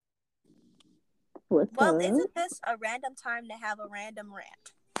What's Well, up? isn't this a random time to have a random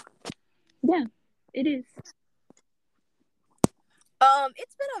rant? Yeah, it is.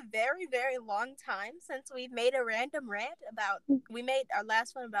 It's been a very, very long time since we've made a random rant about. We made our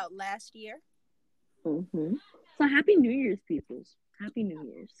last one about last year. Mm-hmm. So happy New Year's, peoples. Happy New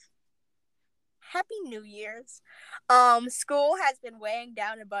Year's. Happy New Year's. School has been weighing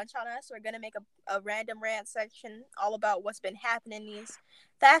down a bunch on us. We're gonna make a random rant section all about what's been happening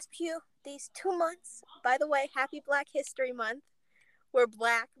these 2 months. By the way, happy Black History Month. We're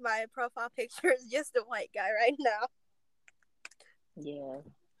black. My profile picture is just a white guy right now. Yeah,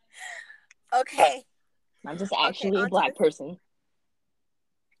 Okay. I'm just Okay, actually a on to black the person.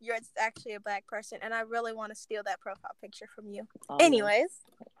 you're actually a black person, and I really want to steal that profile picture from you. Oh no, Anyways,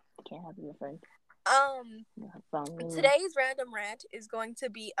 can't have you, friend. um, today's random rant is going to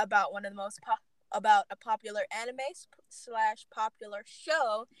be about one of the about a popular anime slash popular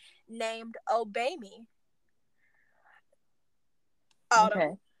show named Obey Me. Autumn,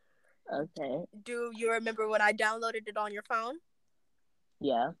 Okay. Okay. do you remember when I downloaded it on your phone?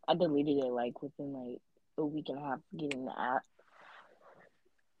 Yeah, I deleted it like within like a week and a half of getting the app.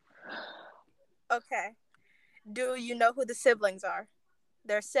 Okay. Do you know who the siblings are?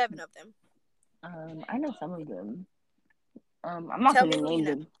 There's 7 of them. I know some of them. I'm not Tell gonna me who you name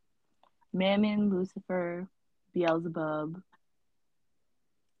know. them. Mammon, Lucifer, Beelzebub,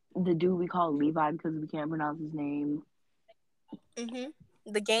 the dude we call Levi because we can't pronounce his name.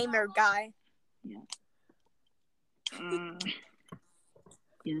 The gamer guy. Yeah.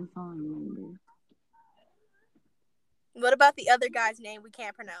 Yeah, that's all I remember. What about the other guy's name we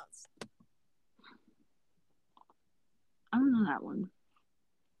can't pronounce? I don't know that one.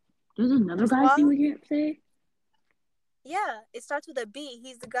 There's another guy's name Sloth? we can't say. Yeah, it starts with a B.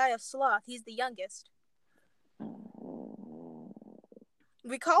 He's the guy of Sloth. He's the youngest.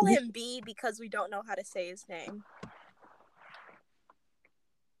 We call This, him B because we don't know how to say his name.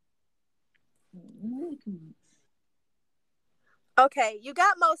 Okay, you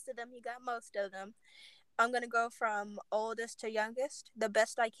got most of them. You got most of them. I'm going to go from oldest to youngest, the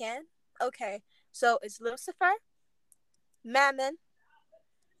best I can. Okay, so it's Lucifer, Mammon,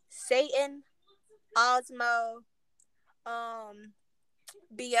 Satan, Osmo, um,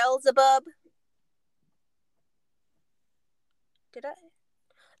 Beelzebub. Did I?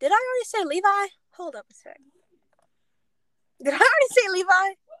 Did I already say Levi? Hold up a sec. Did I already say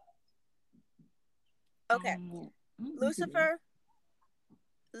Levi? Okay. Lucifer,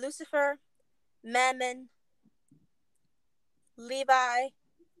 Lucifer, Mammon, Levi,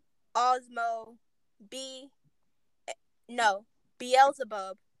 Osmo, B, no,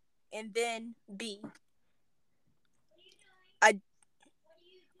 Beelzebub, and then B. I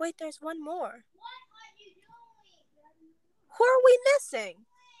wait. There's one more. Who are we missing?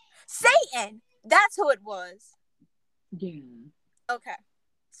 Satan. That's who it was. Yeah. Okay.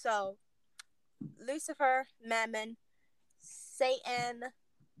 So Lucifer, Mammon, Satan,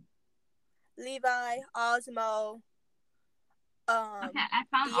 Levi, Osmo, Okay, I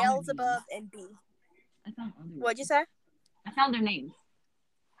found all their names. Beelzebub, and B. I found all their What'd you names. say? I found their names.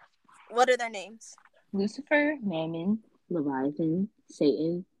 What are their names? Lucifer, Mammon, Leviathan,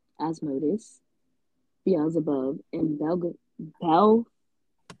 Satan, Asmodeus, Beelzebub, and Belphegor.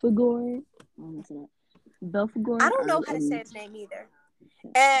 I don't know I Belphegor don't are know how to say in. his name either.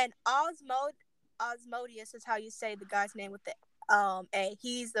 And Osmodeus is how you say the guy's name with the A.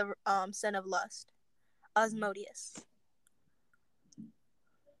 He's the son of lust. Osmodeus.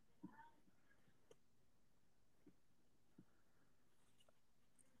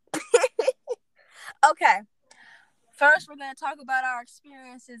 Okay. First, we're gonna talk about our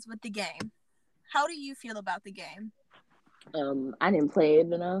experiences with the game. How do you feel about the game? I didn't play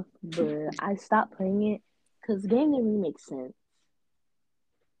it enough, but I stopped playing it because the game didn't really make sense,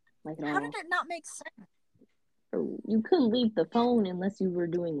 like at How did all. it not make sense? You couldn't leave the phone unless you were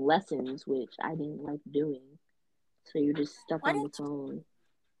doing lessons, which I didn't like doing. So you're just stuck Why on the didn't phone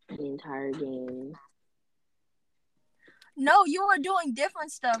the entire game. No, you were doing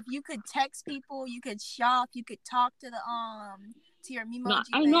different stuff. You could text people, you could shop, you could talk to your No, Memoji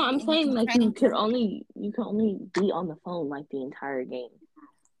I know. thing, I'm and you saying can like train them. you could only be on the phone like the entire game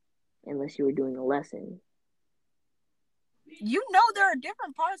unless you were doing a lesson. You know there are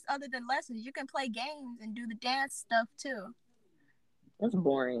different parts other than lessons. You can play games and do the dance stuff too. That's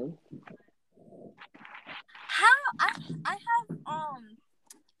boring. How I have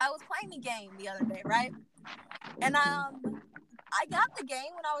I was playing the game the other day, right? And I got the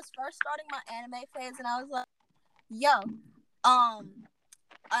game when I was first starting my anime phase, and I was like, yo,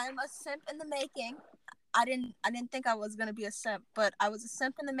 I'm a simp in the making. I didn't think I was gonna be a simp, but I was a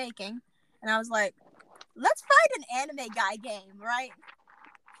simp in the making. and I was like, let's find an anime guy game, right?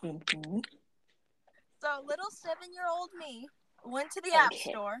 Mm-hmm. So little 7-year-old me went to the app Okay.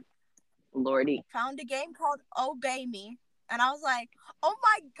 store, Lordy. found a game called Obey Me, and I was like, oh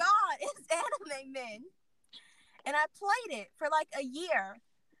my god, it's Anime Men. And I played it for like a year.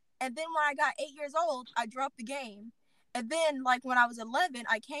 And then when I got 8 years old, I dropped the game. And then like when I was 11,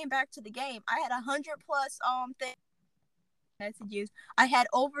 I came back to the game. I had 100+ messages. I had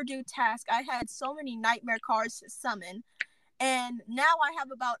overdue tasks. I had so many nightmare cards to summon. And now I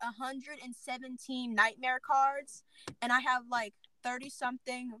have about 117 nightmare cards. And I have like 30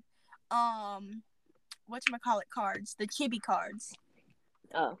 something whatchamacallit cards, the chibi cards.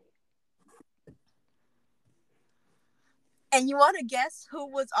 Oh. And you want to guess who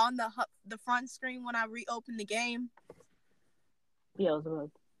was on the front screen when I reopened the game? Beelzebub.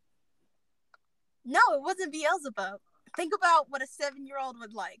 No, it wasn't Beelzebub. Think about what a 7-year-old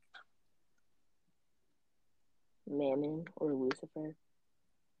would like. Mammon or Lucifer.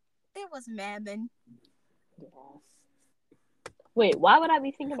 It was Mammon. Yeah. Wait, why would I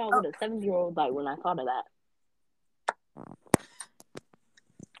be thinking about what a 7-year-old like when I thought of that?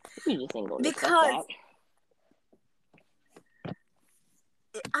 You just ain't gonna discuss Because that.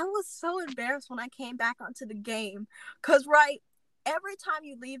 I was so embarrassed when I came back onto the game. Because, right, every time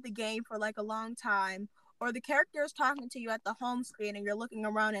you leave the game for like a long time, or the character is talking to you at the home screen and you're looking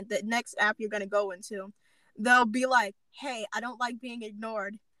around at the next app you're going to go into, they'll be like, hey, I don't like being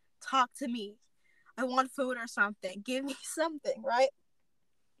ignored. Talk to me. I want food or something. Give me something, right?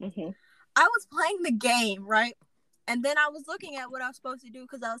 Mm-hmm. I was playing the game, right? And then I was looking at what I was supposed to do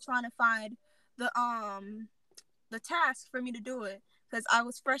because I was trying to find the task for me to do it because I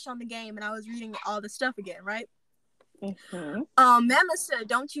was fresh on the game and I was reading all the stuff again, right? Mm-hmm. Mama said,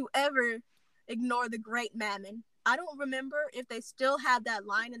 "Don't you ever ignore the great Mammon." I don't remember if they still have that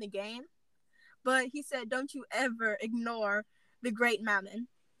line in the game, but he said, "Don't you ever ignore the great Mammon."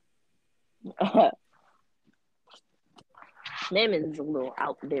 Mammon's a little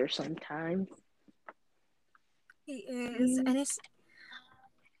out there sometimes. He is, and it's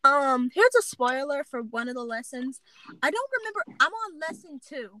here's a spoiler for one of the lessons. I don't remember. I'm on lesson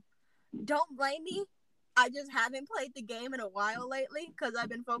 2. Don't blame me. I just haven't played the game in a while lately because I've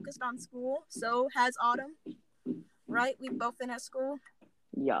been focused on school. So has Autumn, right? We've both been at school.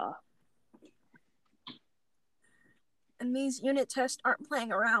 Yeah. And these unit tests aren't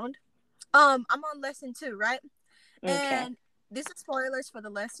playing around. I'm on lesson 2, right? Okay. And this is spoilers for the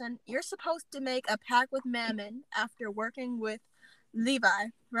lesson. You're supposed to make a pact with Mammon after working with Levi,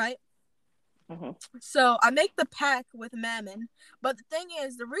 right? Mm-hmm. So I make the pact with Mammon, but the thing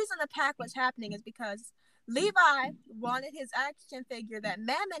is, the reason the pact was happening is because Levi wanted his action figure that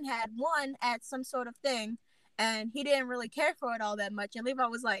Mammon had won at some sort of thing, and he didn't really care for it all that much. And Levi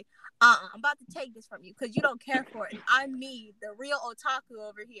was like, I'm about to take this from you because you don't care for it. And I'm me, the real otaku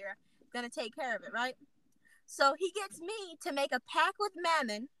over here, gonna take care of it, right? So he gets me to make a pact with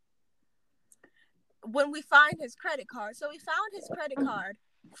Mammon when we find his credit card. So we found his credit card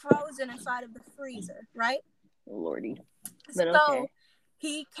frozen inside of the freezer, right? Lordy. But So okay.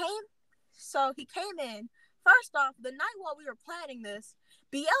 he came. So he came in. First off, the night while we were planning this,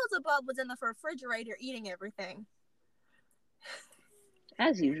 Beelzebub was in the refrigerator eating everything.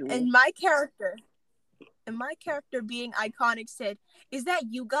 As usual. And my character being iconic said, "Is that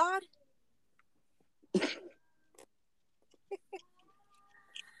you, God?"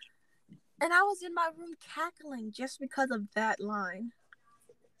 And I was in my room cackling just because of that line.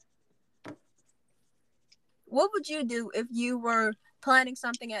 What would you do if you were planning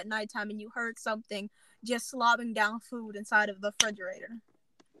something at nighttime and you heard something just slobbing down food inside of the refrigerator?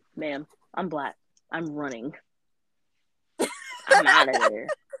 Ma'am, I'm black. I'm running. I'm out of there.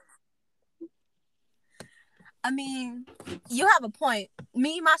 I mean, you have a point.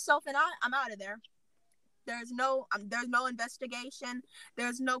 Me, myself, and I'm out of there. There's no investigation.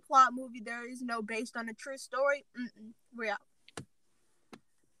 There's no plot movie. There is no based on a true story. We're out.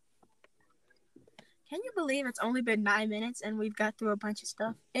 Can you believe it's only been 9 minutes and we've got through a bunch of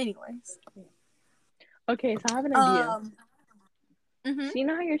stuff? Anyways. Okay, so I have an idea. Mm-hmm. So you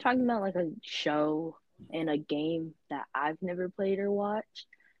know how you're talking about like a show and a game that I've never played or watched?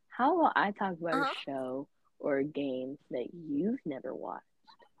 How about I talk about a show or a game that you've never watched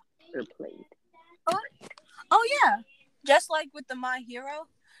or played? Oh yeah. Just like with the My Hero,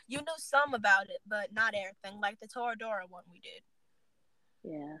 you knew some about it, but not everything. Like the Toradora one we did.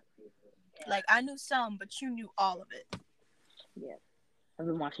 Yeah. Like I knew some, but you knew all of it. Yeah. I've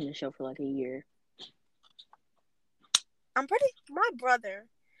been watching the show for like a year. My brother,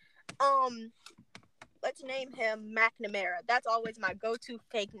 let's to name him McNamara. That's always my go-to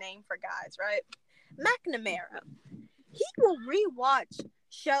fake name for guys, right? McNamara. He will rewatch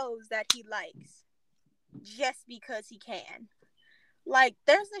shows that he likes just because he can. Like,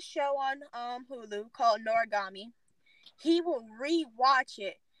 there's a show on Hulu called Noragami. He will rewatch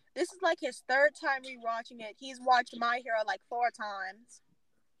it. This is like his third time rewatching it. He's watched My Hero like 4 times.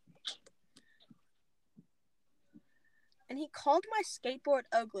 And he called my skateboard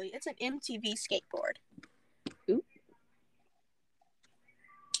ugly. It's an MTV skateboard. Ooh.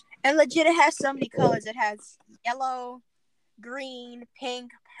 And legit, it has so many colors. It has yellow, green,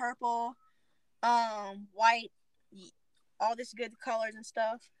 pink, purple, white, all this good colors and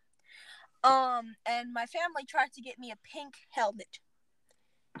stuff. And my family tried to get me a pink helmet.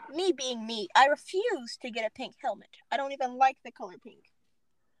 Me being me, I refuse to get a pink helmet. I don't even like the color pink.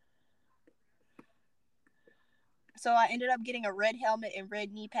 So I ended up getting a red helmet and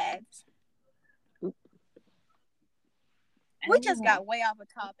red knee pads. Oop. We just got way off a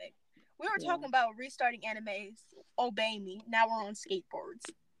topic. We were Yeah. talking about restarting animes. Obey me. Now we're on skateboards.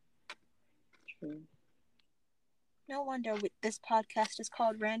 True. No wonder this podcast is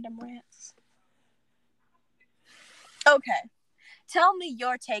called Random Rants. Okay. Tell me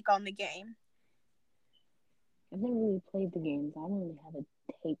your take on the game. I've never really played the games. I don't really have a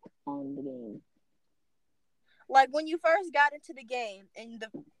take on the game. Like, when you first got into the game and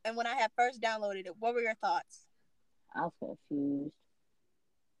when I had first downloaded it, what were your thoughts? I was confused.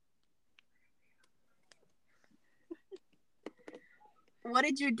 What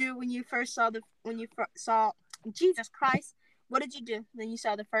did you do when you first saw Jesus Christ? What did you do when you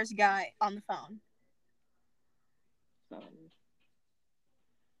saw the first guy on the phone?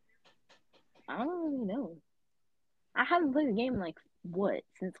 I don't really know. I haven't played the game like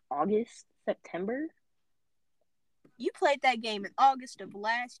since August, September. You played that game in August of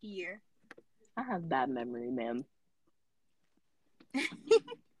last year. I have bad memory, ma'am.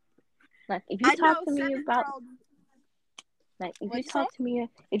 Like if you talk to me about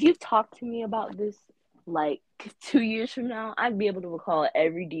if you talk to me about this like 2 years from now, I'd be able to recall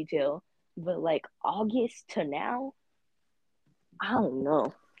every detail. But like August to now, I don't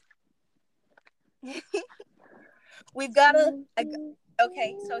know. We've got to.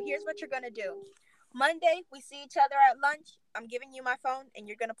 Okay, so here's what you're going to do. Monday, we see each other at lunch. I'm giving you my phone, and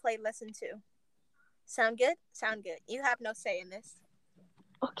you're going to play Lesson 2. Sound good? Sound good. You have no say in this.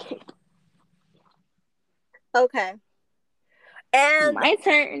 Okay. Okay. And my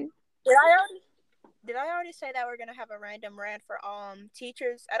turn. Did I already say that we're going to have a random rant for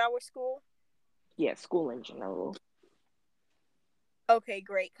teachers at our school? Yeah, school in general. Okay,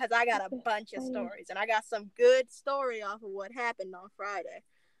 great, because I got a bunch of stories, and I got some good story off of what happened on Friday.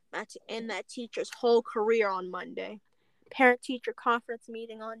 Not to end that teacher's whole career on Monday. Parent-teacher conference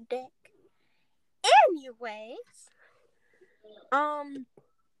meeting on deck. Anyways,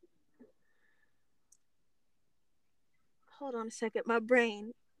 hold on a second, my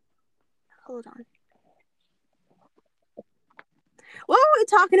brain. Hold on. What were we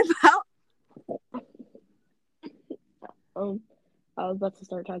talking about? I was about to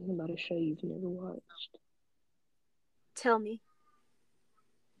start talking about a show you've never watched. Tell me.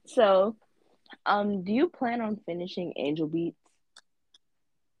 So, do you plan on finishing Angel Beats?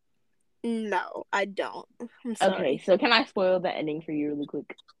 No, I don't. I'm sorry. Okay, so can I spoil the ending for you really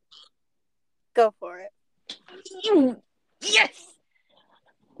quick? Go for it. Yes!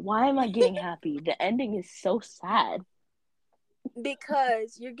 Why am I getting happy? The ending is so sad.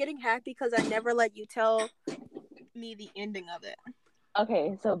 Because you're getting happy because I never let you tell me the ending of it.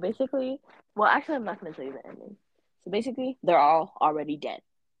 Okay, so basically, well, actually, I'm not going to tell you the ending. So basically, they're all already dead.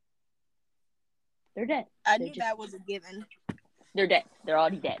 They're dead. I knew that was a given. They're dead. They're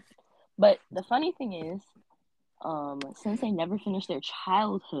already dead. But the funny thing is, since they never finished their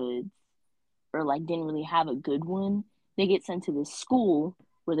childhoods, or like didn't really have a good one, they get sent to this school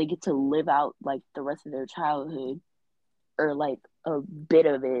where they get to live out like the rest of their childhood, or like a bit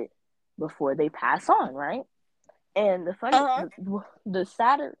of it before they pass on, right? And the funny, the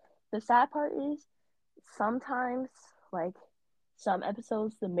sad part is sometimes like some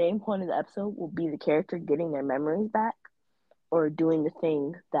episodes, the main point of the episode will be the character getting their memories back or doing the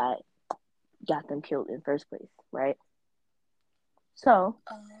thing that got them killed in the first place, right? So,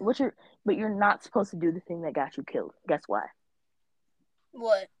 but you're not supposed to do the thing that got you killed. Guess why?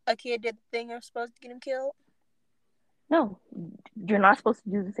 What? A kid did the thing that was supposed to get him killed? No, you're not supposed to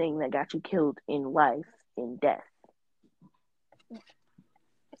do the thing that got you killed in life, in death.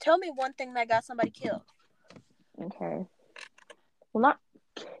 Tell me one thing that got somebody killed. Okay. Well, not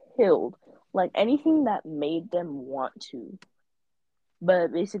killed. Like anything that made them want to.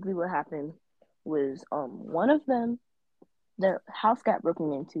 But basically what happened was one of them, their house got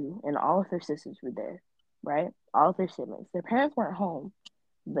broken into and all of their sisters were there, right? All of their siblings. Their parents weren't home,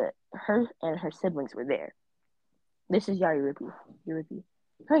 but her and her siblings were there. This is Yayuripi. Yuripi.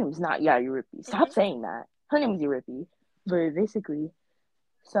 Her name is not Yayuripi. Stop Mhm. saying that. Her name is Yuripi. But basically,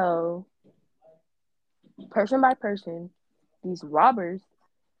 so person by person, these robbers.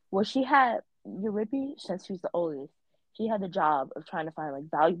 Well, she had Yuripi, since she's the oldest. She had the job of trying to find like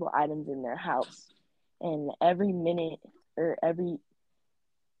valuable items in their house, and every minute or every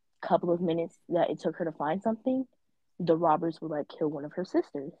couple of minutes that it took her to find something, the robbers would like kill one of her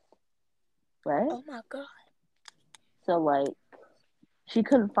sisters, right? Oh my god. So like she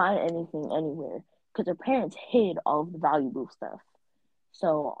couldn't find anything anywhere because her parents hid all of the valuable stuff.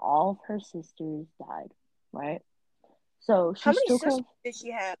 So all of her sisters died, right? So How she many still sisters couldn't. did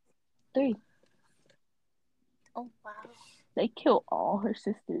she have? Three. Oh wow. They killed all her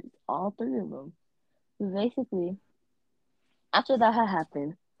sisters, all three of them. Basically, after that had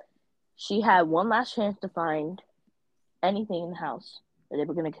happened, she had one last chance to find anything in the house, or they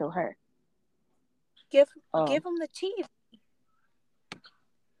were gonna kill her. Give Um, give them the tea.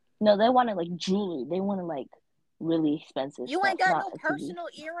 no, they wanted like jewelry. They wanted like really expensive You stuff, ain't got not no a TV. personal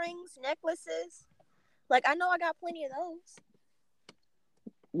earrings, necklaces. Like I know I got plenty of those.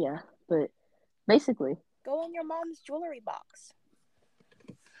 Yeah, but basically, Go in your mom's jewelry box.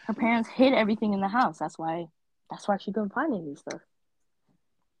 her parents hid everything in the house. That's why she couldn't find any of this stuff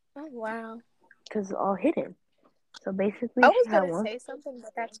Oh wow. because it's all hidden. So I basically, she was had gonna one. say something,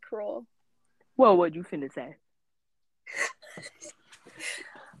 but that's cruel. Well, what you finna say?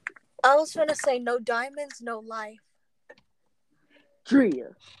 I was gonna say no diamonds, no life. Drea,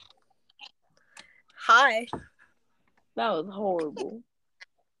 Hi. that was horrible.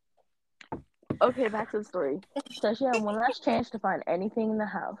 Okay, back to the story. So she had one last chance to find anything in the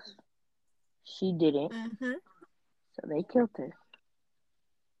house. She didn't, Mm-hmm. so they killed her.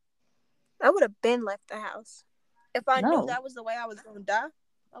 I would have been left the house. If I knew No, that was the way I was gonna die,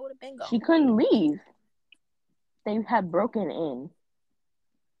 I would have been she gone. couldn't leave. They had broken in.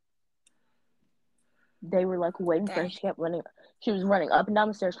 They were like waiting for her. Dang. She kept running. She was running up and down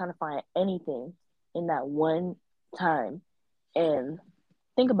the stairs trying to find anything in that one time. And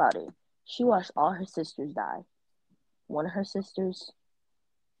think about it. She watched all her sisters die. One of her sisters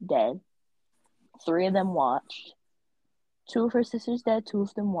dead. Three of them watched. Two of her sisters dead. Two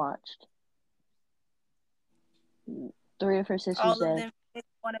of them watched. Three of her sisters All of dead. them,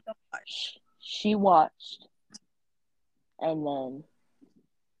 one of them watched. She watched, and then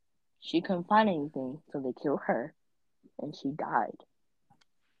she couldn't find anything, so they killed her, and she died.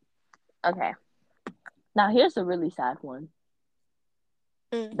 Okay, now here's a really sad one.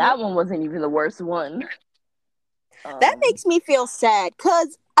 Mm-hmm. That one wasn't even the worst one. That Um, makes me feel sad,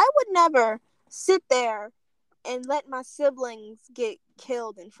 cause I would never sit there and let my siblings get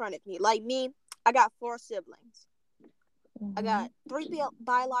killed in front of me. Like me, I got four siblings. I mhm, got three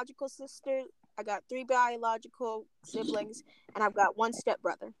biological sisters. I got three biological siblings, and I've got one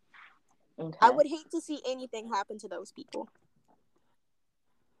stepbrother. I okay, would hate to see anything happen to those people.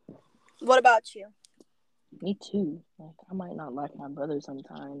 What about you? me too. Like, I might not like my brother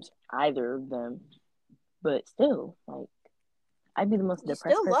sometimes, either of them, but still, like, I'd be the most You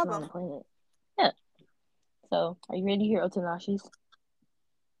depressed still love person on the them. planet. Yeah. So, are you ready to hear Otanashi's?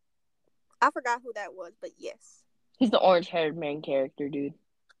 I forgot who that was, but yes. He's the orange-haired main character, dude.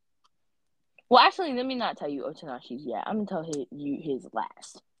 Well, actually, let me not tell you Otanashi's yet. I'm gonna tell you his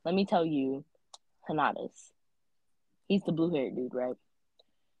last. Let me tell you Hanada's. He's the blue-haired dude, right?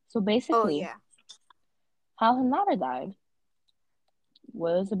 So Oh basically, yeah. how Hanada died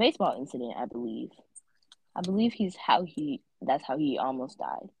was a baseball incident, I believe. I believe that's how he almost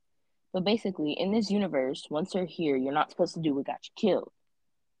died. But basically, in this universe, once you're here, you're not supposed to do what got you killed.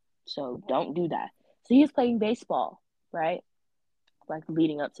 So don't do that. So he was playing baseball, right? Like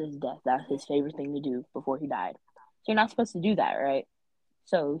leading up to his death. That's his favorite thing to do before he died. So you're not supposed to do that, right?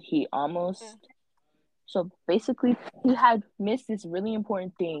 So he almost Mm. so basically he had missed this really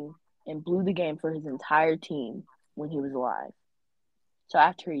important thing and blew the game for his entire team when he was alive. So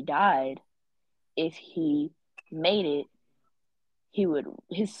after he died, if he made it,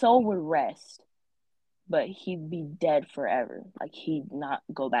 his soul would rest, but he'd be dead forever. Like he'd not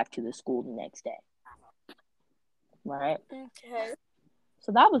go back to the school the next day. Right? Okay.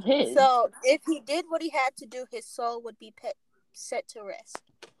 So that was his. So if he did what he had to do, his soul would be set to rest.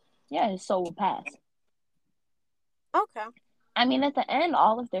 Yeah, his soul would pass. Okay. I mean, at the end,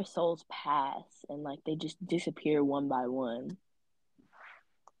 all of their souls pass and like they just disappear one by one.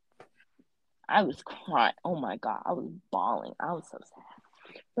 I was crying. Oh my god, I was bawling. I was so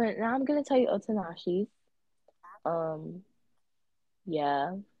sad. But now I'm gonna tell you Otanashi's. Um,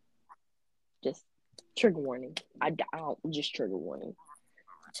 yeah, just trigger warning. I don't just trigger warning.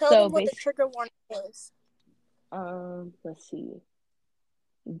 Tell So them what the basically, trigger warning is. let's see,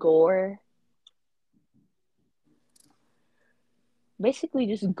 gore. Basically,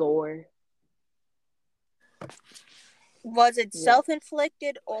 just gore. Was it Yeah.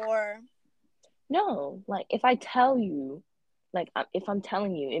 self-inflicted or No, like if I tell you, if I'm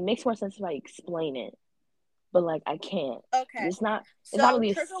telling you, it makes more sense if I explain it. But like I can't. okay? It's not. It's not So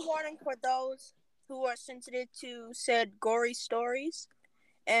really. trigger warning for those who are sensitive to said gory stories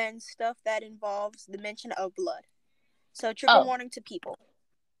and stuff that involves the mention of blood. So trigger Oh, warning to people.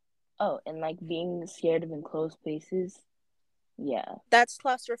 and like being scared of enclosed spaces. Yeah, That's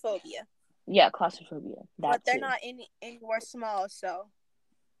claustrophobia. yeah, claustrophobia. But That they're too. not anywhere small, so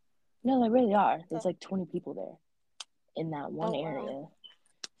No, they really are. There's so like 20 people there in that one oh wow. area.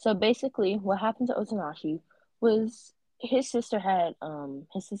 So basically, what happened to Otanashi was his sister had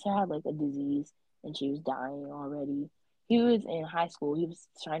like a disease and she was dying already. He was in high school. He was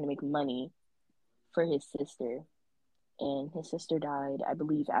trying to make money for his sister, and his sister died, I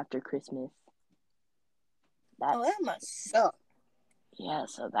believe, after Christmas. Oh, that That's must suck. yeah.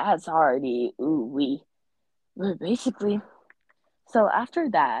 So that's already ooh wee. But basically, so after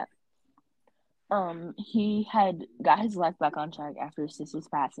that, he had got his life back on track after his sister's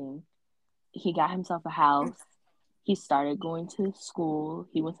passing. He got himself a house. He started going to school.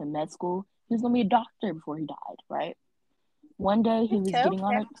 He went to med school. He was gonna be a doctor before he died, right? One day he was Okay, getting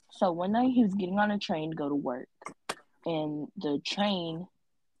on okay. a so one night he was getting on a train to go to work, and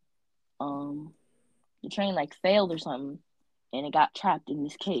um the train like failed or something, and it got trapped in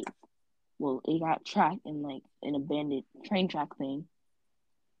this cave. Well, it got trapped in like an abandoned train track thing,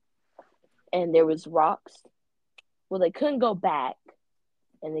 and there was rocks. Well, they couldn't go back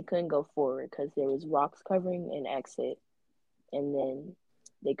and they couldn't go forward because there was rocks covering an exit, and then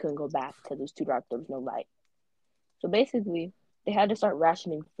they couldn't go back because there's too dark. There was no light. So basically, they had to start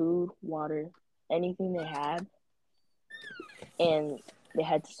rationing food, water, anything they had, and they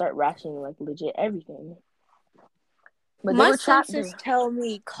had to start rationing like legit everything. But they My were trapped senses there. tell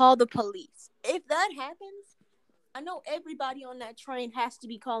me call the police. If that happens, I know everybody on that train has to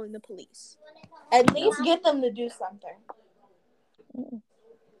be calling the police. At Nope, least get them to do something.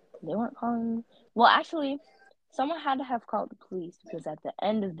 they weren't calling. Well, actually, someone had to have called the police because at the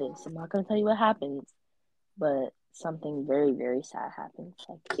end of this, I'm not gonna tell you what happens, but something very very sad happens.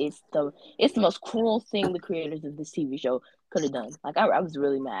 Like it's the most cruel thing the creators of this TV show could have done. Like I was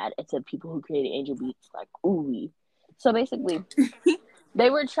really mad at the people who created Angel Beats. Like ooh. So basically, they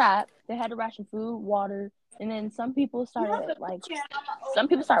were trapped. They had to ration food, water, and then some people started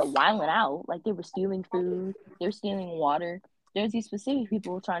wilding out. Like they were stealing food, they were stealing water. There's these specific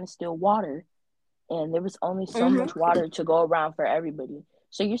people trying to steal water, and there was only so much Mm-hmm. water to go around for everybody.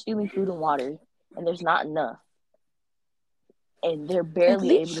 So you're stealing food and water, and there's not enough, and they're At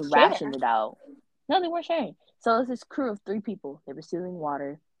barely able to least ration share. it out. No, they weren't sharing. So it's this crew of three people. They were stealing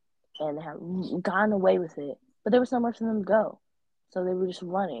water, and they had gotten away with it, but there was nowhere for them to go, so they were just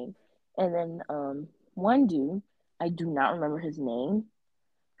running. And then one dude, I do not remember his name,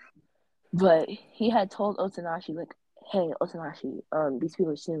 but he had told Otanashi like, "Hey, Otanashi, these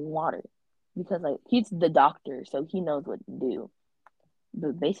people are stealing water," because like he's the doctor, so he knows what to do.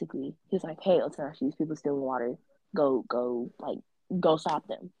 But basically, he was like, "Hey, Otanashi, these people are stealing water. Go stop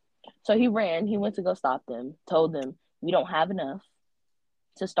them." So he ran. He went to go stop them. Told them, "We don't have enough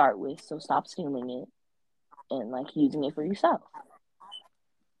to start with, so stop stealing it and like using it for yourself."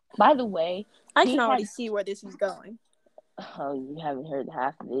 By the way, I he can already had. see where this is going. Oh, you haven't heard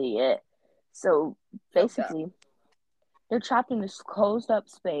half of it yet. So Okay. basically, they're trapped in this closed up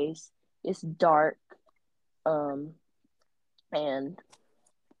space. It's dark, um, and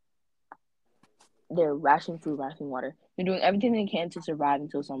they're rationing food, rationing water. They're doing everything they can to survive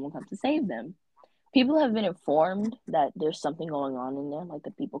until someone comes to save them. People have been informed that there's something going on in there, like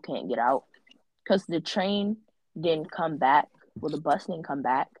the people can't get out because the train didn't come back. Well, the bus didn't come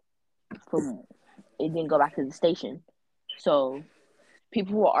back from. It didn't go back to the station, so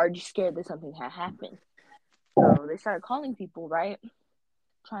people were already scared that something had happened. So they started calling people, right?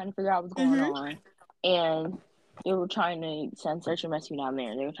 Trying to figure out what's going Mm-hmm. on. And they were trying to send search and rescue down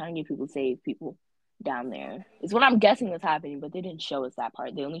there. They were trying to get people to save people down there. Is what I'm guessing was happening, but they didn't show us that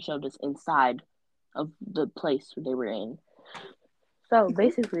part. They only showed us inside of the place they were in. So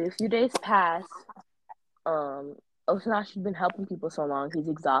basically, a few days pass. Osanashi's been helping people so long, he's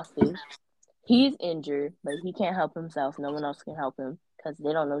exhausted. He's injured, but he can't help himself. No one else can help him because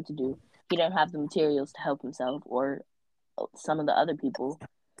they don't know what to do. He don't have the materials to help himself or some of the other people.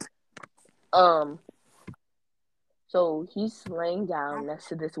 Um, so he's laying down next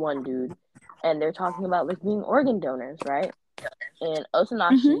to this one dude, and they're talking about like being organ donors, right? And Mm-hmm.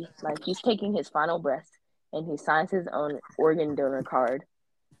 Otonashi, like he's taking his final breath, and he signs his own organ donor card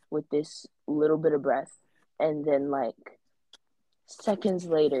with this little bit of breath, and then like seconds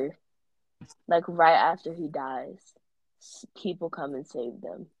later, like right after he dies, people come and save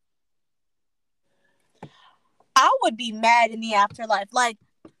them. I would be mad in the afterlife. Like,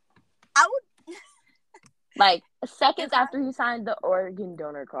 I would. Like If seconds I. after he signed the organ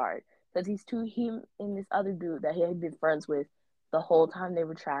donor card, because he's two him and this other dude that he had been friends with the whole time they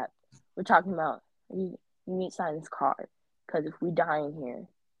were trapped. We're talking about you need to sign this card because if we die in here,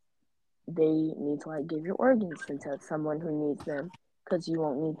 they need to like give your organs to someone who needs them because you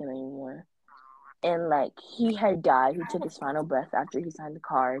won't need them anymore. And like he had died, he took his final breath after he signed the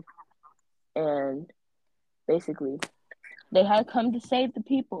card, and basically they had come to save the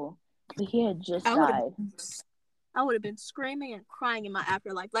people, but he had just I would have. died. I would have been screaming and crying in my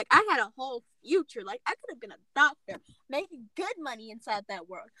afterlife. Like, I had a whole future. Like, I could have been a doctor, making good money inside that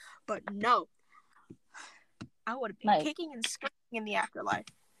world. But no, I would have been Like kicking and screaming in the afterlife.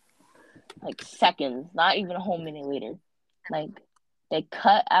 seconds, not even a whole minute later. Like they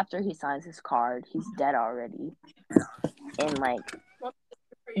cut after he signs his card. He's dead already. And like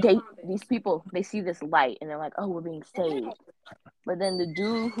these people they see this light and they're like, "Oh, we're being saved." But then the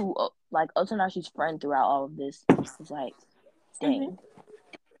dude who like Otonashi's friend throughout all of this is like, Mm-hmm. "Dang,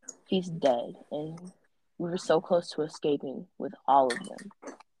 he's dead." And we were so close to escaping with all of them.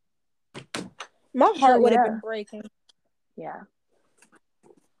 My So heart would have been yeah, breaking. yeah,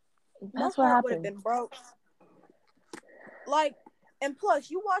 My that's what heart would have happened. been broke. Like, and plus,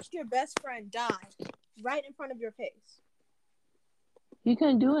 you watched your best friend die right in front of your face. You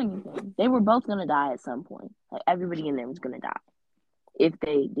couldn't do anything. They were both gonna die at some point. Like everybody in there was gonna die if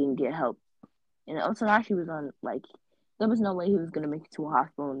they didn't get help. And Otanashi was on like there was no way he was gonna make it to a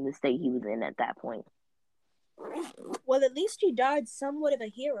hospital in the state he was in at that point. Well, at least he died somewhat of a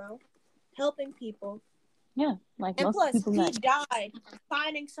hero, helping people. Yeah, like And most plus, people he that. died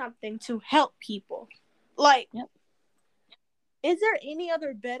finding something to help people. Like, Yep. is there any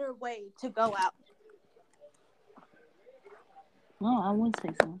other better way to go out? No, I would say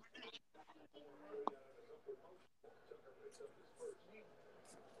so.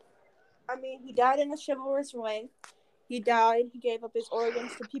 I mean, he died in a chivalrous way. He died, he gave up his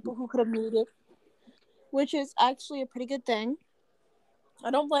organs to people who could have needed, which is actually a pretty good thing.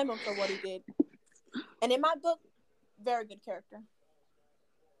 I don't blame him for what he did. And in my book, very good character.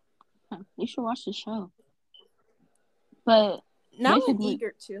 You should watch the show. But Now I'm basically,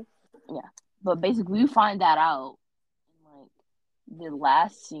 eager to. yeah. But basically, we find that out in like the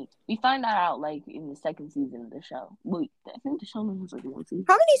last scene. We find that out like in the second season of the show. Wait, I think the show only has like one season.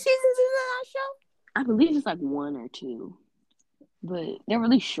 How many seasons is that show? I believe it's like one or two, but they're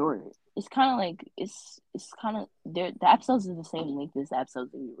really short. It's kind of like it's kind of the episodes are the same length as the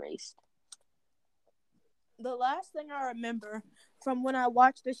episodes that we erased. The last thing I remember from when I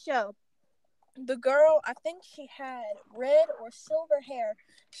watched the show, the girl, I think she had red or silver hair.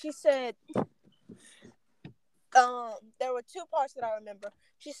 She said, there were two parts that I remember.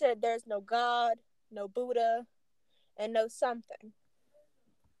 She said, "There's no God, no Buddha, and no something."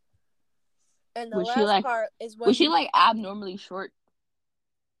 And the Was she last like part is was she when like abnormally short?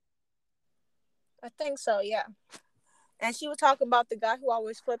 I think so, yeah. And she was talking about the guy who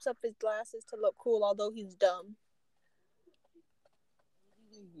always flips up his glasses to look cool, although he's dumb.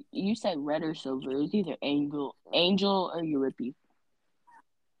 You said red or silver. It's either Angel or Euripi.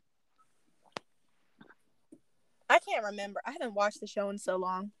 I can't remember. I haven't watched the show in so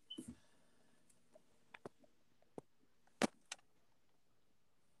long.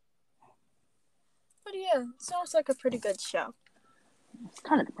 But yeah, it sounds like a pretty good show. It's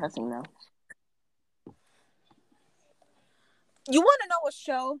kind of depressing though. You want to know a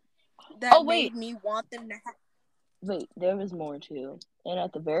show Oh that wait, made me want them to have? wait. There was more too. And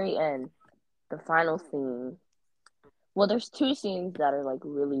at the very end, the final scene. Well, there's two scenes that are like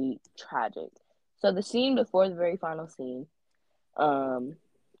really tragic. So the scene before the very final scene, um,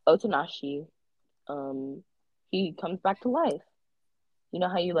 Otonashi, um, he comes back to life. You know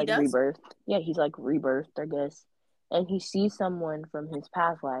how you He like does? rebirth? Yeah, he's like rebirthed, I guess. And he sees someone from his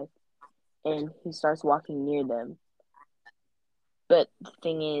past life and he starts walking near them. But the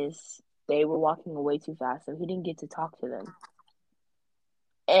thing is, they were walking away too fast, so he didn't get to talk to them.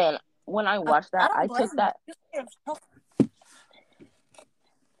 And when I watched I that, don't I blame took him. that,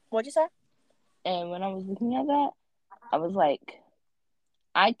 What'd you say? and when I was looking at that, I was like,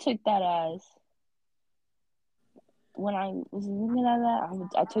 I took that as when I was looking at that,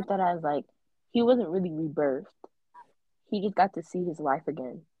 I took that as like he wasn't really rebirthed. He just got to see his life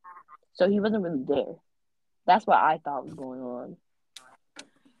again. So he wasn't really there. That's what I thought was going on.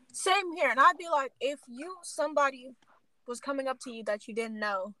 Same here, and I'd be like, if somebody was coming up to you that you didn't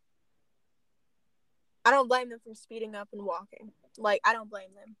know, I don't blame them for speeding up and walking. Like, I don't blame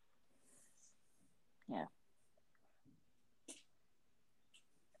them. Yeah.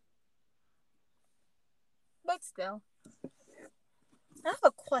 But still, I have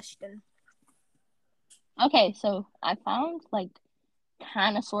a question. Okay, so I found like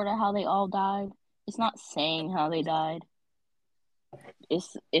kind of sort of how they all died. It's not saying how they died.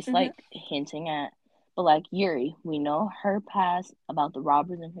 It's Mm-hmm. like hinting at, but like Yuri, we know her past about the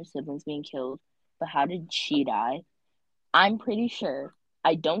robbers and her siblings being killed, but how did she die? I'm pretty sure.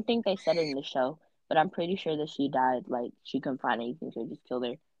 I don't think they said it in the show, but I'm pretty sure that she died. Like she couldn't find anything, so they just killed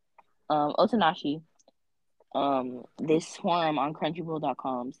her. Otanashi. This forum on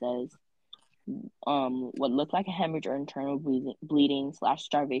Crunchyroll.com says what looked like a hemorrhage or internal bleeding slash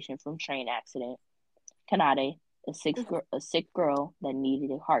starvation from train accident. Kanade, a sick girl that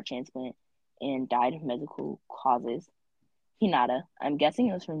needed a heart transplant and died of medical causes. Hinata, I'm guessing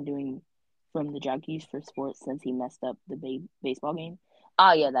it was from the junkies for sports since he messed up the baseball game.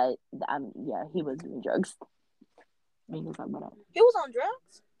 Oh yeah, yeah, he was doing drugs. We can talk about that. He was on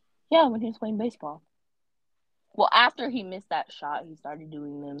drugs? Yeah, when he was playing baseball. Well, after he missed that shot, he started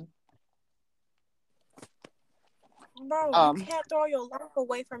doing them. Bro, you can't throw your life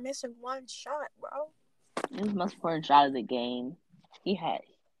away for missing one shot, bro. It was the most important shot of the game.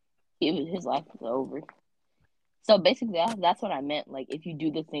 His life was over. So basically, that's what I meant. Like, if you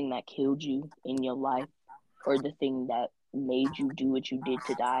do the thing that killed you in your life, or the thing that made you do what you did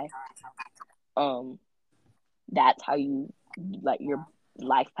to die, um, that's how you like your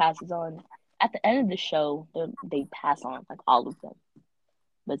life passes on. At the end of the show, they pass on like all of them,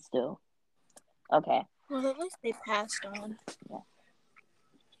 but still, okay. Well, at least they passed on. Yeah.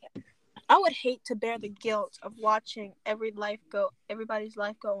 I would hate to bear the guilt of watching everybody's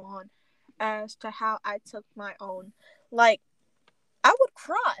life go on, as to how I took my own. Like, I would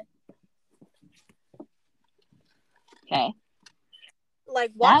cry. Okay.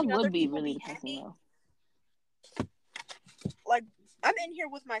 Like, That watching other would be people really be depressing happy. though. Like, I'm in here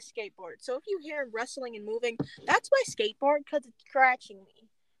with my skateboard, so if you hear wrestling and moving, that's my skateboard because it's scratching me.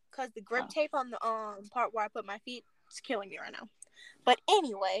 Because the grip Oh. tape on the part where I put my feet is killing me right now. But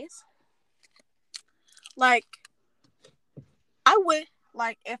anyways, like, I would,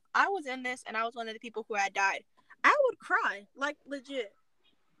 like, if I was in this and I was one of the people who had died, I would cry, like, legit.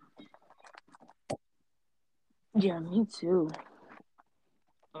 Yeah, me too.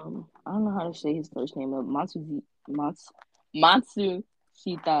 I don't know how to say his first name, but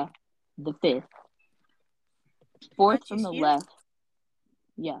Matsushita the fifth, fourth from the Matsushita? left.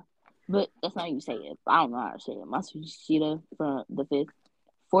 Yeah, but that's not how you say it. I don't know how to say it. Matsushita from the fifth,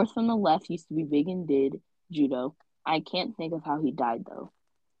 fourth from the left used to be big and did judo. I can't think of how he died though.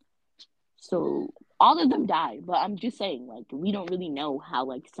 So all of them died, but I'm just saying, like, we don't really know how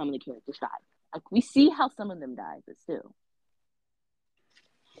like some of the characters died. Like we see how some of them died, but still.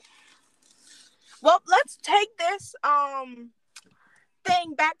 Well, let's take this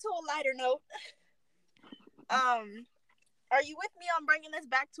thing back to a lighter note. Are you with me on bringing this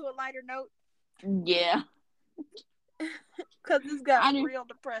back to a lighter note? Yeah. Because this got I real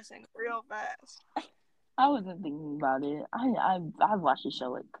depressing real fast. I wasn't thinking about it. I've watched the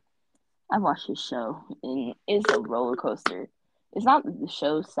show I've watched this show and it's a roller coaster. It's not that the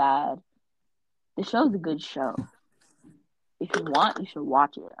show's sad. The show's a good show. If you want, you should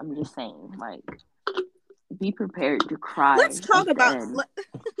watch it. I'm just saying, like, be prepared to cry Let's talk at the about end.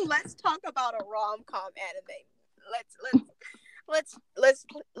 let's talk about a rom-com anime.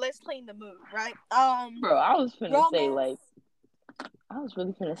 Let's clean the mood, right? Bro, I was finna say Romance. like I was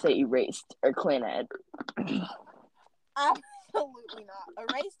really finna say erased or Clan. Absolutely not.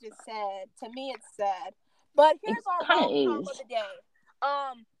 Erased is sad. To me, it's sad. But It here's our kind of rom-com of is. the day.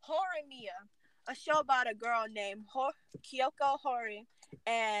 Hori Mia, a show about a girl named Kyoko Hori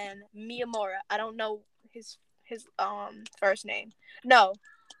and Miyamura. I don't know his first name. No,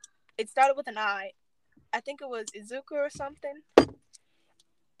 it started with an I. I think it was Izuku or something.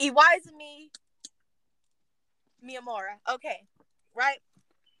 Iwaizumi Miyamura. Okay, right.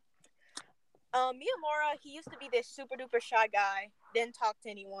 Miyamura, he used to be this super duper shy guy. Didn't talk to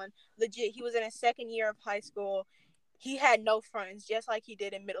anyone. Legit, he was in his second year of high school. He had no friends, just like he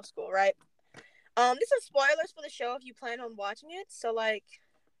did in middle school, right? This is spoilers for the show if you plan on watching it. So, like,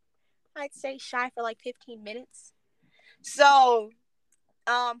 I'd say shy for like 15 minutes. So,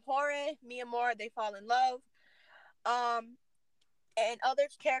 Hori, Miyamura, they fall in love. Um, and other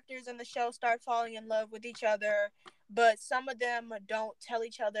characters in the show start falling in love with each other, but some of them don't tell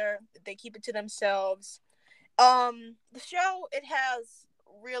each other. They keep it to themselves. The show, it has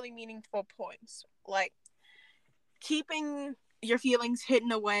really meaningful points, like keeping your feelings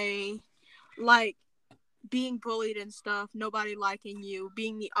hidden away, like being bullied and stuff, nobody liking you,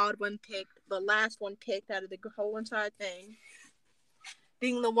 being the odd one picked, the last one picked out of the whole entire thing,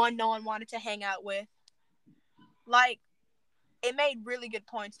 being the one no one wanted to hang out with. Like, it made really good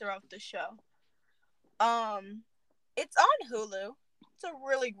points throughout the show. Um, it's on Hulu. It's a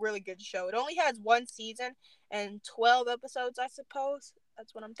really, really good show. It only has one season and 12 episodes, I suppose.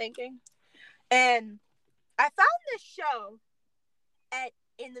 That's what I'm thinking. And I found this show at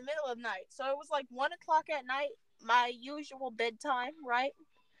in the middle of the night. So it was like 1 o'clock at night, my usual bedtime, right?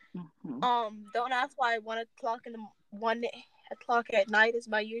 Mm-hmm. Don't ask why 1 o'clock at night is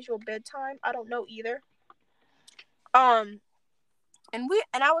my usual bedtime. I don't know either. Um, and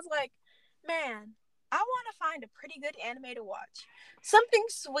I was like, man, I want to find a pretty good anime to watch, something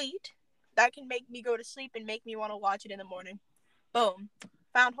sweet that can make me go to sleep and make me want to watch it in the morning. Boom,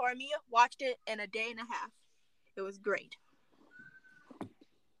 found Horimiya, watched it in a day and a half. It was great.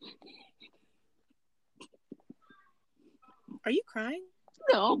 Are you crying?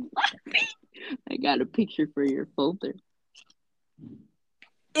 No, I got a picture for your folder.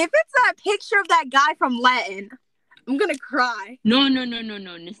 If it's that picture of that guy from Latin, I'm gonna cry. No.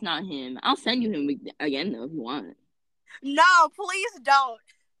 It's not him. I'll send you him again though if you want. No, please don't.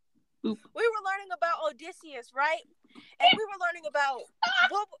 Boop. We were learning about Odysseus, right? And we were learning about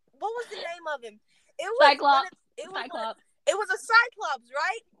what was the name of him? It was Cyclops. It was a Cyclops,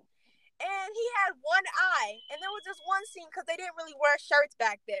 right? And he had one eye, and there was this one scene because they didn't really wear shirts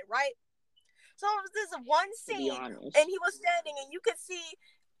back then, right? So it was this one scene, and he was standing, and you could see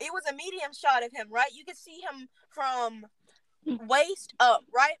it was a medium shot of him, right? You could see him from waist up,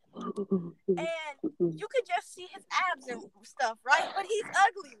 right? And you could just see his abs and stuff, right? But he's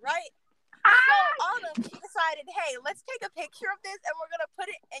ugly, right? So Autumn, she decided, hey, let's take a picture of this and we're gonna put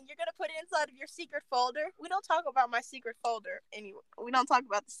it, and you're gonna put it inside of your secret folder. We don't talk about my secret folder anyway. We don't talk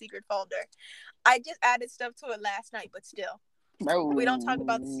about the secret folder. I just added stuff to it last night, but still. Bro. We don't talk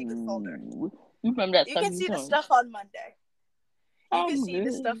about the secret folder. You remember that you stuff can see the stuff on Monday. You can see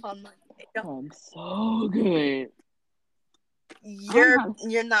the stuff on Monday. I'm so good.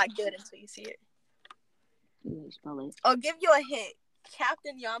 You're not good until you see it. Spell it. I'll give you a hint.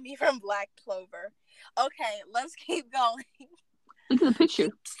 Captain Yami from Black Clover. Okay, let's keep going. Look at the picture.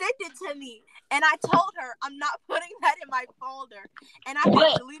 She sent it to me, and I told her I'm not putting that in my folder. And I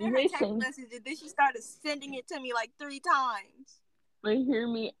had deleted her text message, and then she started sending it to me like 3 times. But hear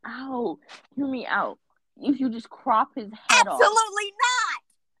me out. Hear me out. If you just crop his head off. Absolutely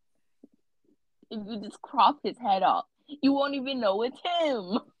not! If you just crop his head off, you won't even know it's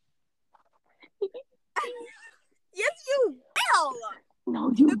him. Yes, you will.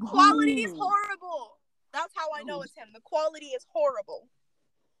 No, you won't. The quality is horrible. That's how I know it's him. The quality is horrible.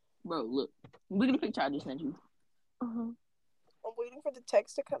 Bro, look. Look at the picture I just sent you. I'm waiting for the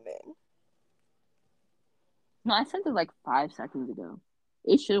text to come in. No, I sent it like 5 seconds ago.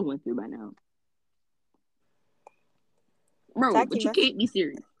 It should have went through by now. Bro, but you can't be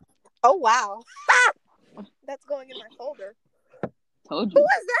serious. Oh, wow. That's going in my folder. Told you. Who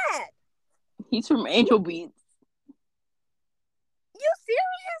is that? He's from Angel Beats. You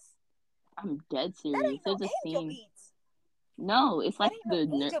serious? I'm dead serious. That ain't There's no a Angel scene. Beats. No, it's like the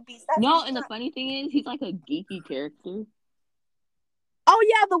Angel Beats. No, and the funny thing is, he's like a geeky character. Oh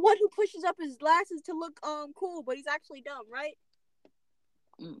yeah, the one who pushes up his glasses to look cool, but he's actually dumb, right?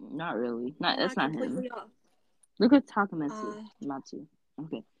 Not really. That's not him. Off. Look at Takamatsu. Matsu.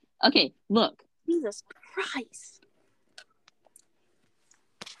 Okay. Look. Jesus Christ.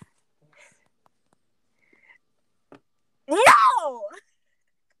 No.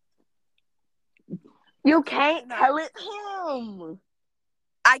 You can't tell it him.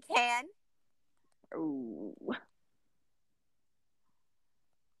 I can. Oh.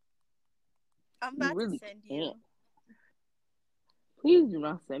 I'm about to send you. Please do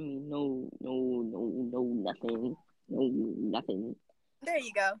not send me no, nothing. No, nothing. There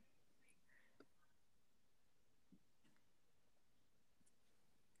you go.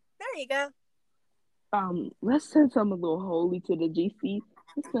 There you go. Let's send some a little holy to the GC.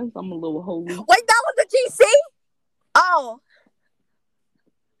 Let's send some a little holy. Wait, that was the GC? Oh.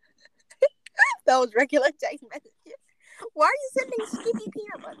 That was regular text messages. Why are you sending Skippy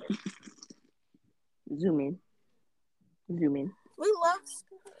peanut butter? Zoom in. We love.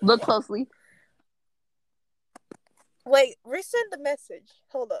 Look closely. Wait, resend the message.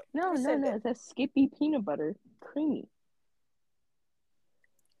 Hold up. No. It says Skippy peanut butter creamy.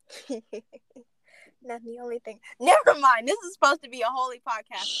 Not the only thing. Never mind. This is supposed to be a holy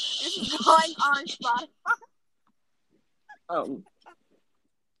podcast. This is going on Spotify.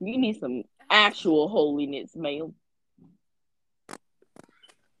 You need some actual holiness, ma'am.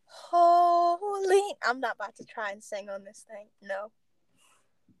 Holy. I'm not about to try and sing on this thing. No.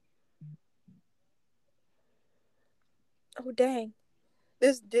 Oh, dang.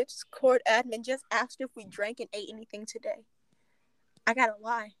 This Discord admin just asked if we drank and ate anything today. I gotta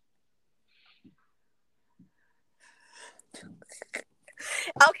lie.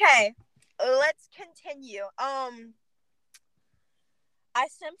 Okay, let's continue. I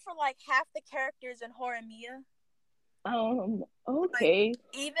simmed for like half the characters in Horimiya. Okay. Like,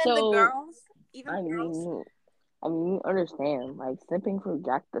 even the So, girls. Even I the girls. mean, you understand, like, simping for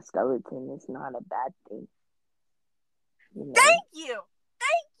Jack the Skeleton is not a bad thing. You know? Thank you!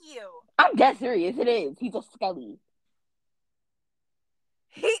 Thank you! I'm dead serious, it is. He's a skelly.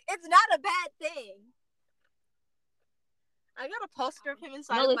 It's not a bad thing. I got a poster of him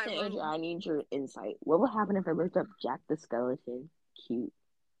inside of my room. Andrew, I need your insight. What would happen if I looked up Jack the Skeleton cute?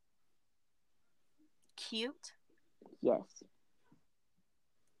 Cute? Yes.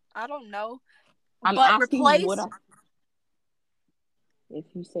 I don't know. I'm but asking replace, you what if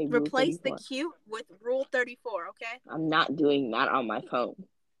you say Rule replace 34. The cute with Rule 34, okay? I'm not doing that on my phone.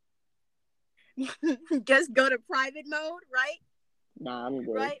 Just go to private mode, right? Nah, I'm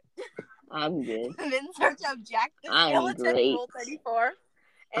good. Right? I'm good. And then search up Jack the Skeleton Rule 34.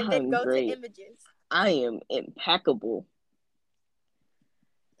 And then go to images. I am impeccable.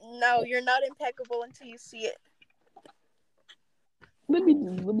 No, you're not impeccable until you see it. Let me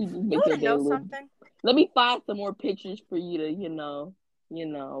just make your day a little. Something? Let me find some more pictures for you to,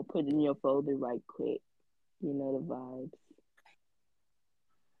 put in your folder right quick. You know the vibes.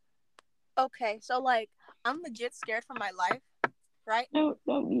 Okay, so like I'm legit scared for my life, right? Don't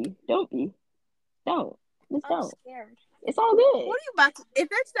be. Don't. Just I'm don't. scared. It's all good. What are you about to? If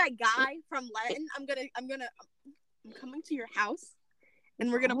it's that guy from Latin, I'm coming to your house,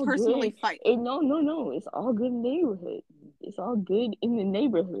 and we're gonna personally fight. No. It's all good in the neighborhood. It's all good in the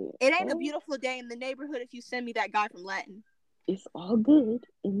neighborhood. It ain't a beautiful day in the neighborhood if you send me that guy from Latin. It's all good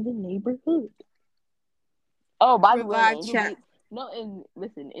in the neighborhood. Oh, by the way, Angel Beats. No, and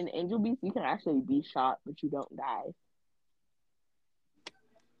listen, in Angel Beats, you can actually be shot, but you don't die.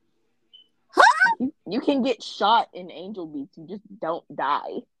 Huh? You can get shot in Angel Beats, you just don't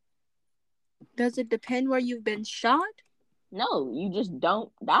die. Does it depend where you've been shot? No, you just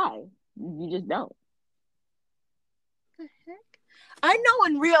don't die. You just don't. The heck? I know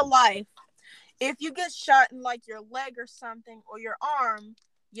in real life, if you get shot in like your leg or something or your arm,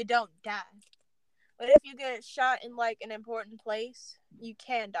 you don't die. But if you get shot in like an important place, you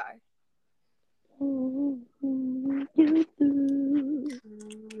can die.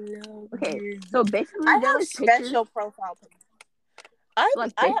 Okay, so basically, I have a special profile picture. I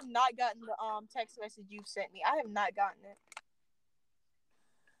have not gotten the text message you sent me. I have not gotten it.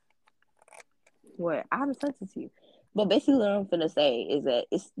 What? I haven't sent it to you. But basically, what I'm gonna say is that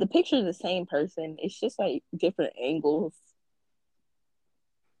it's the picture of the same person. It's just like different angles.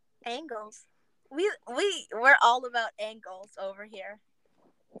 Angles. We're all about angles over here.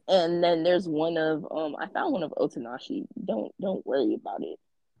 And then there's one of I found one of Otanashi. Don't worry about it.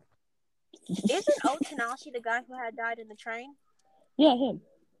 Isn't Otanashi the guy who had died in the train? Yeah, him.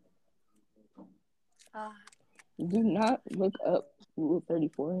 Do not look up Rule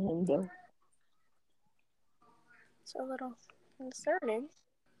 34 in him though. It's a little concerning.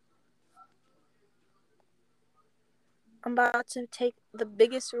 I'm about to take the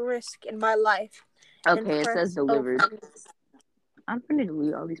biggest risk in my life. Okay, it says delivered. I'm gonna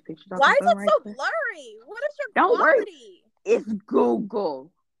delete all these pictures. Why is it so blurry? What is your quality? Worry. It's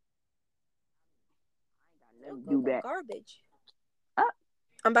Google. I ain't got Google garbage.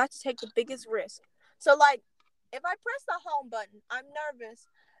 I'm about to take the biggest risk. So, like, if I press the home button, I'm nervous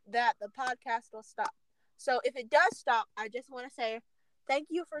that the podcast will stop. So, if it does stop, I just want to say thank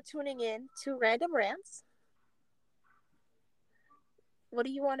you for tuning in to Random Rants. What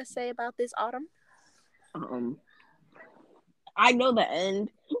do you want to say about this, Autumn? I know the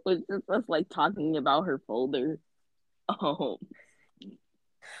end was just us like talking about her folder.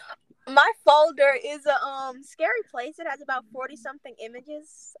 My folder is a scary place. It has about 40 something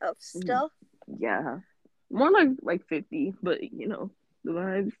images of stuff. Yeah, more like 50, but you know the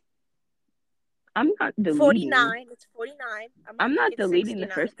vibes. I'm not deleting. 49. It's 49. I'm not deleting 69.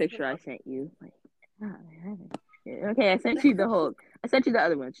 The first picture I sent you. Like, okay, I sent you the whole. I sent you the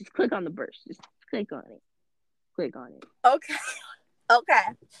other one. Just click on the burst. Just click on it. Click on it. Okay.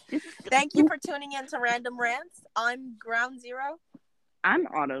 Thank you for tuning in to Random Rants. I'm Ground Zero. I'm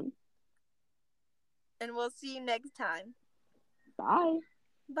Autumn. And we'll see you next time. Bye.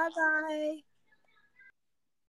 Bye bye.